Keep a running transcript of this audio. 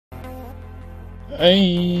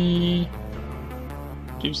Hey,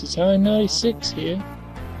 Deuces High 96 here.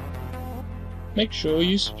 Make sure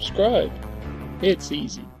you subscribe. It's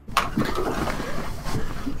easy.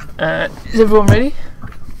 Is everyone ready?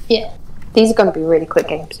 Yeah. These are going to be really quick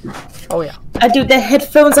games. Oh yeah. I do the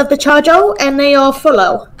headphones of the charger and they are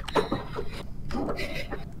full.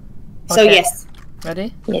 So Okay. yes.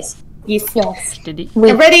 Ready? Yes. Yes. Yes. Steady.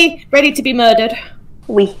 I'm ready to be murdered.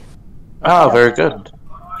 We. Oh, very good.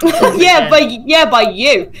 yeah, by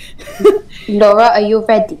you. Laura, are you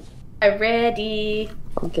ready? I'm ready.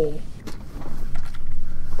 Okay.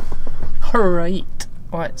 Alright.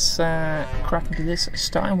 Let's crack into this.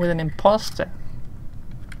 Starting with an imposter.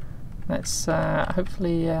 Let's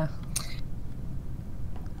hopefully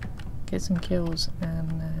get some kills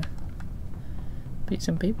and beat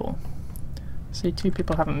some people. See, 2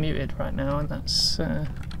 people haven't muted right now, and that's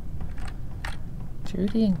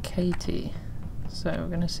Judy and Katie. So we're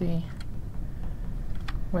gonna see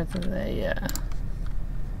whether they are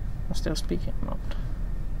still speaking or not.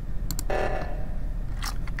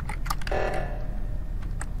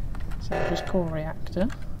 So just call reactor.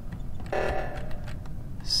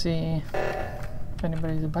 See if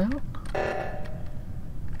anybody's about.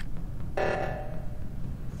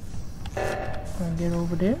 I'll get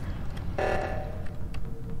over there.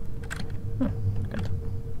 Oh, good.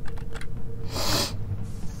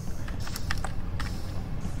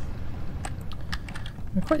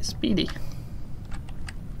 We're quite speedy.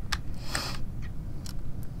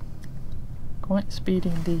 Quite speedy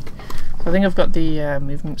indeed. So I think I've got the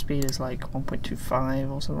movement speed is like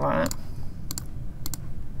 1.25 or something like that.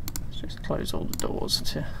 Let's just close all the doors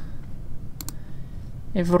to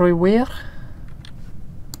everywhere.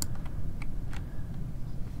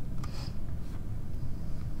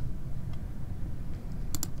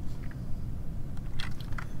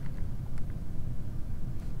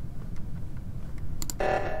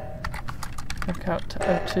 Look out to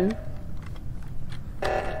O2.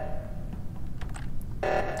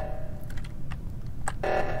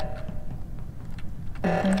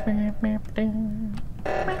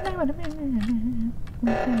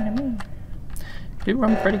 Do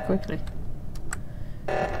run pretty quickly.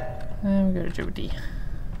 And we go to Jody.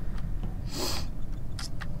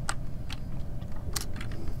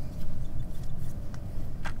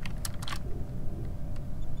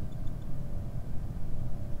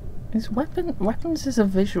 Weapons is a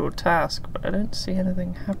visual task, but I don't see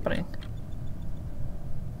anything happening.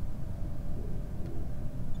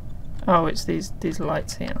 Oh, it's these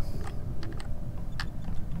lights here.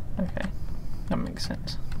 Okay, that makes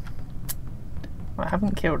sense. I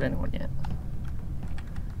haven't killed anyone yet,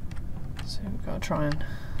 so we've got to try and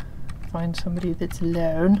find somebody that's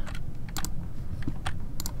alone.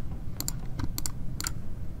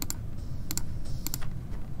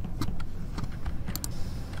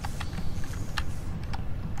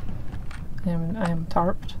 I am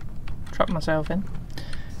tarped. Trapped myself in.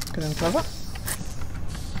 Good and clever.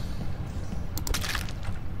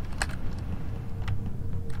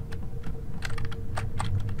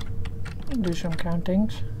 Do some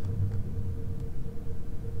countings.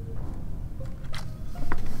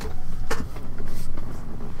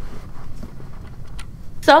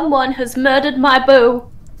 Someone has murdered my boo.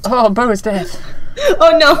 Oh, Bo is dead.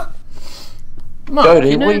 Oh no. Mark, Jody,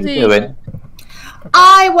 you know what are you doing?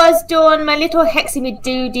 I was doing my little hexy me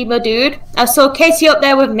dude. I saw Katie up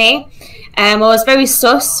there with me. I was very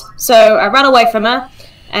sus, so I ran away from her.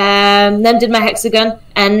 Then did my hexagon,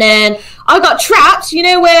 and then I got trapped. You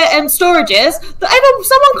know where storage is? But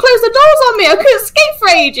someone closed the doors on me. I couldn't escape for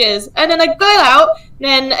ages. And then I go out,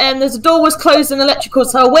 and there's a door was closed and electrical,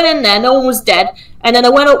 so I went in there. No one was dead. And then I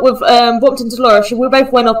went up with bumped into Laura. We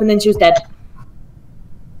both went up, and then she was dead.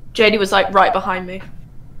 Jodie was like right behind me.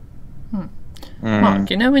 Mark,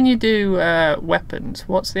 you know when you do weapons,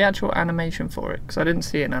 what's the actual animation for it? Because I didn't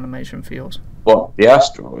see an animation for yours. What, the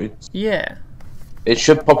asteroids? Yeah. It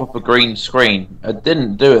should pop up a green screen. It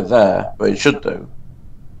didn't do it there, but it should do.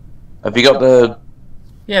 Have you got the...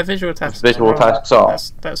 Yeah, visual tasks. Visual tasks off?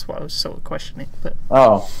 That's what I was sort of questioning. But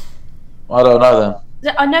Oh. I don't know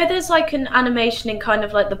then. I know there's like an animation in kind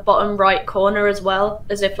of like the bottom right corner as well,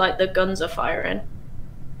 as if like the guns are firing.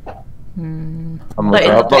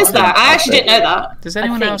 What is that? I actually didn't know that.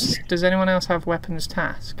 Does anyone else have weapons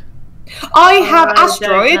task? I have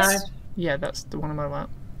asteroids. Yeah, that's the one I'm about.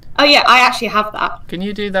 Oh yeah, I actually have that. Can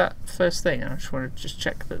you do that first thing? I just want to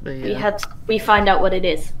check that the we find out what it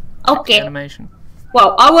is. Okay. Animation.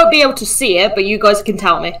 Well, I won't be able to see it, but you guys can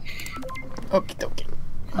tell me. Okay.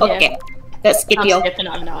 Okay. Let's skip you. I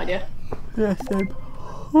have no idea. Yeah, same.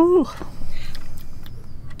 Ooh.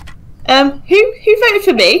 Who voted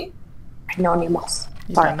for me? Anonymous.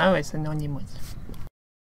 You Sorry. don't know, it's anonymous.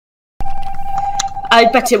 I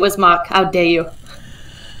bet it was Mark. How dare you?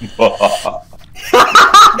 That's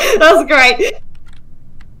great.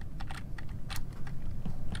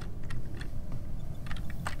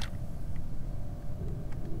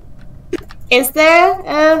 Is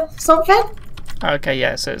there something? Okay,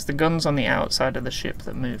 yeah, so it's the guns on the outside of the ship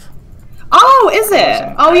that move. Oh, is it?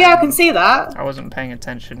 wasn't, Oh yeah, I can see that. I wasn't paying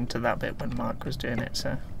attention to that bit when Mark was doing it,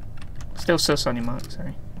 so... Still sus on you, Mark,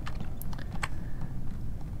 sorry.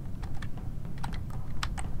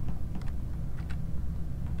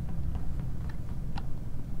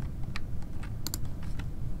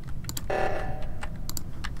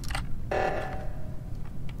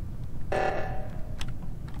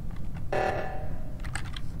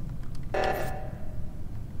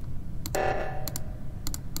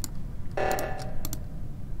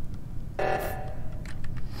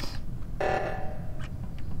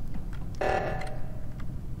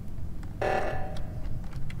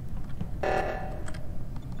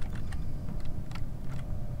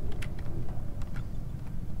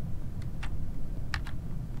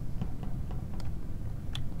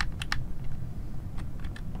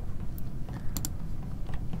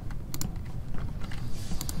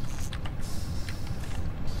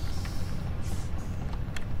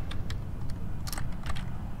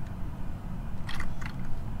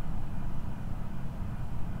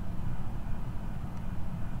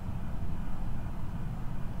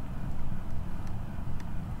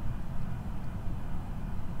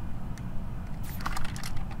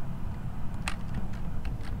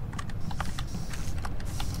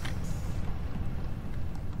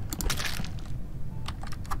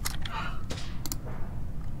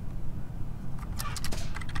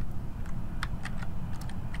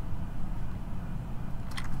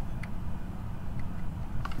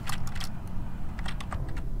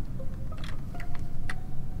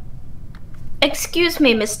 Excuse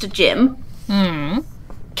me, Mr. Jim. Hmm.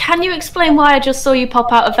 Can you explain why I just saw you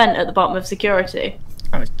pop out a vent at the bottom of security?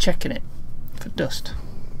 I was checking it for dust.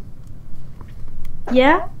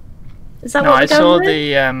 Yeah? Is that No, what I we're saw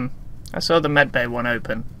going with? I saw the medbay one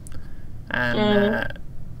open, and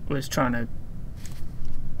was trying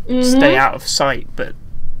to stay out of sight, but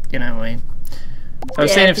you know what I mean. So I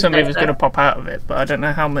was Yeah, seeing I if think somebody that's was going to pop out of it, but I don't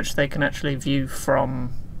know how much they can actually view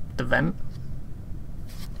from the vent.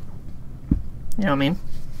 You know what I mean?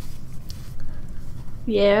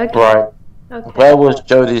 Yeah, okay. Right. Okay. Where was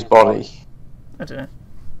Jodie's body? I don't know.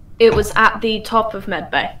 It was at the top of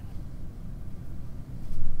medbay.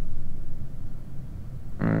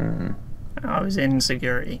 I was in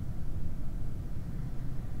security.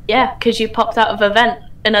 Yeah, because you popped out of a vent,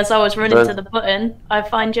 and as I was running But- to the button, I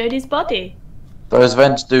find Jodie's body. Those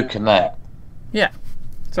vents do connect. Yeah.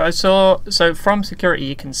 So I saw. So from security,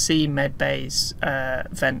 you can see medbay's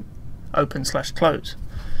vent open/close.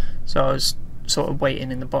 So I was sort of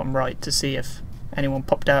waiting in the bottom right to see if anyone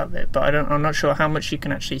popped out of it, but I'm not sure how much you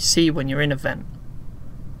can actually see when you're in a vent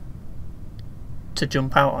to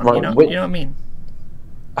jump out on. Right, You know what I mean?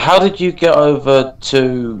 How did you get over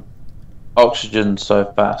to oxygen so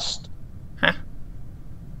fast?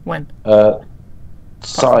 When? Apart from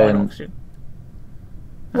Cyan. Cyan,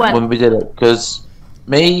 When? when we did it, because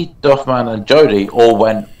me, Duffman, and Jodie all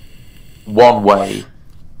went one way,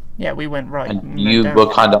 Yeah, we went right. and went you down. were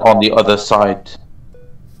kind of on the other side.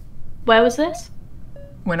 Where was this?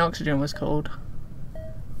 When oxygen was called.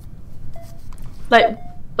 Like,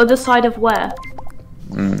 other side of where?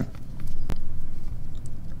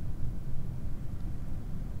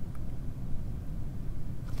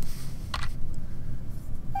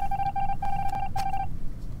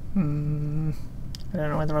 I don't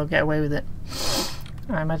know whether I'll get away with it.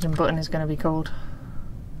 I imagine button is going to be called.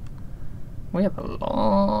 We have a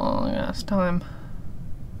long ass time.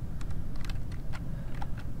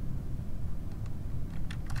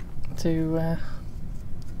 To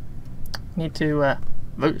need to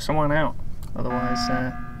vote someone out, otherwise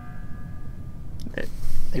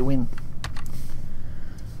they win.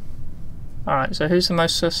 Alright, so who's the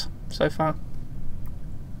most sus so far?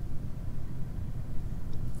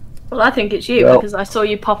 Well, I think it's you, Well, because I saw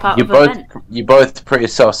you pop out You of a both, vent. you both pretty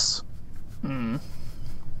sus. Well,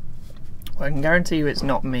 I can guarantee you it's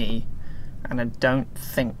not me, and I don't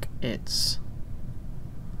think it's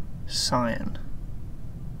Cyan.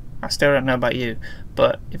 I still don't know about you,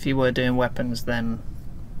 but if you were doing weapons, then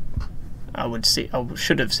I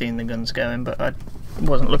should have seen the guns going, but I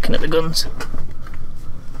wasn't looking at the guns.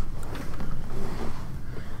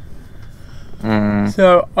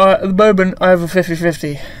 So at the moment I have a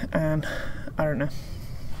 50-50, and I don't know.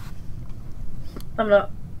 I'm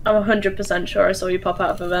 100% sure I saw you pop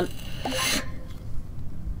out of a vent.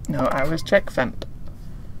 No, I was check vent.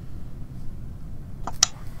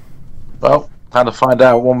 Well, time to find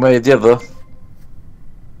out one way or the other.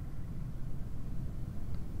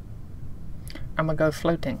 I'm gonna go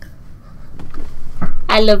floating.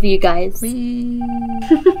 I love you guys. Whee!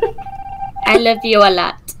 I love you a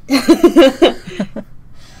lot.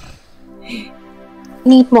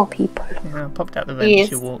 Need more people. Yeah, I popped out the vent Yes.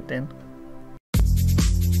 as you walked in.